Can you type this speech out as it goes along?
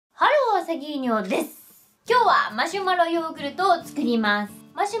さぎーにょです。今日はマシュマロヨーグルトを作ります。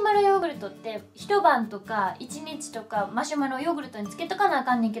マシュマロヨーグルトって一晩とか1日とかマシュマロヨーグルトにつけとかなあ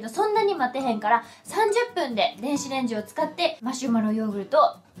かんねんけど、そんなに待てへんから30分で電子レンジを使ってマシュマロヨーグルトを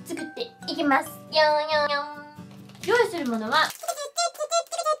作っていきます。よんよんよん。用意するものは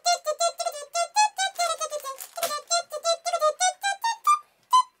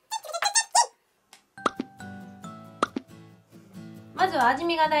まずは味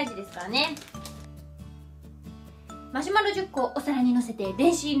見が大事ですからね。マシュマロ10個をお皿にのせて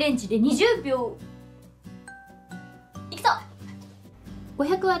電子レンジで20秒いくぞ。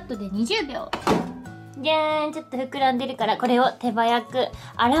500ワットで20秒。じゃーん、ちょっと膨らんでるからこれを手早く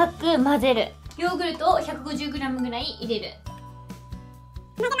粗く混ぜる。ヨーグルトを 150g ぐらい入れる。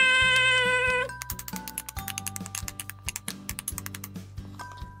混ぜま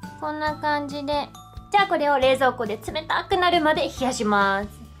す。こんな感じで、じゃあこれを冷蔵庫で冷たくなるまで冷やします。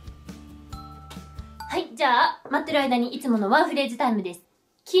はい、じゃあ待ってる間にいつものワンフレーズタイムです。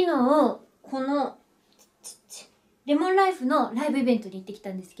昨日このレモンライフのライブイベントに行ってきた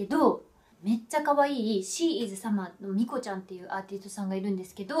んですけど、めっちゃ可愛いシーイズ様のミコちゃんっていうアーティストさんがいるんで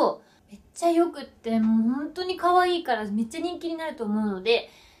すけど、めっちゃよくって、もう本当に可愛いからめっちゃ人気になると思うので、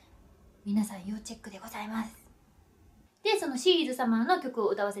皆さん要チェックでございます。で、そのシーイズ様の曲を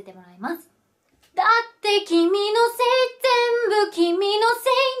歌わせてもらいます。だって君のせい、全部君のせ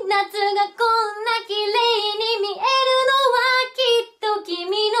い、夏がこんな綺麗に見えるのはきっと君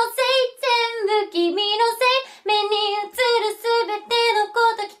のせい、全部君のせい、目に映るすべてのこ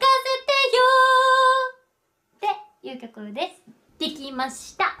と聞かせてよっていう曲です。できま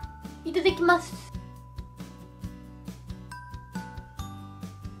した。いただきます。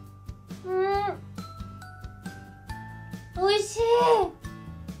美味しい。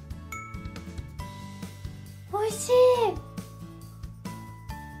美味しい。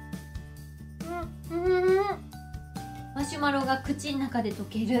マシュマロが口の中で溶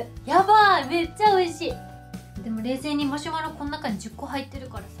ける。やばい、めっちゃ美味しい。でも冷静にマシュマロこの中に10個入ってる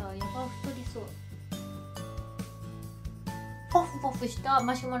からさ、やば太りそう。パフパフした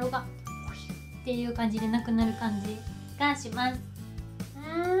マシュマロがっていう感じでなくなる感じがします。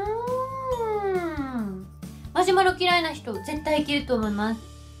マシュマロ嫌いな人絶対いけると思います。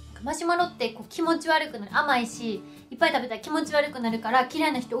マシュマロってこう気持ち悪くなる、甘いしいっぱい食べたら気持ち悪くなるから嫌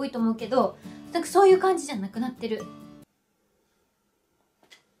いな人多いと思うけど、そういう感じじゃなくなってる。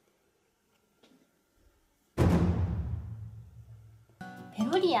ペ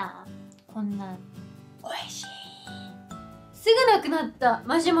ロリアこんな美味しい。すぐなくなった。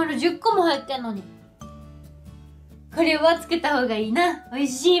マシュマロ10個も入ってんのに。これはつけた方がいいな。美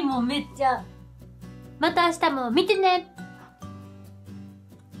味しいもんめっちゃ。また明日も見てね。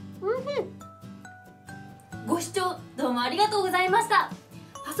ご視聴どうもありがとうございました。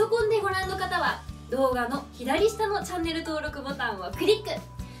パソコンでご覧の方は動画の左下のチャンネル登録ボタンをクリック。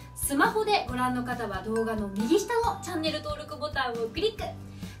スマホでご覧の方は動画の右下のチャンネル登録ボタンをクリック。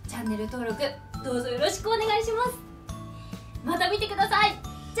チャンネル登録どうぞよろしくお願いします。また見てください。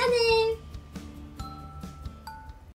じゃあねー。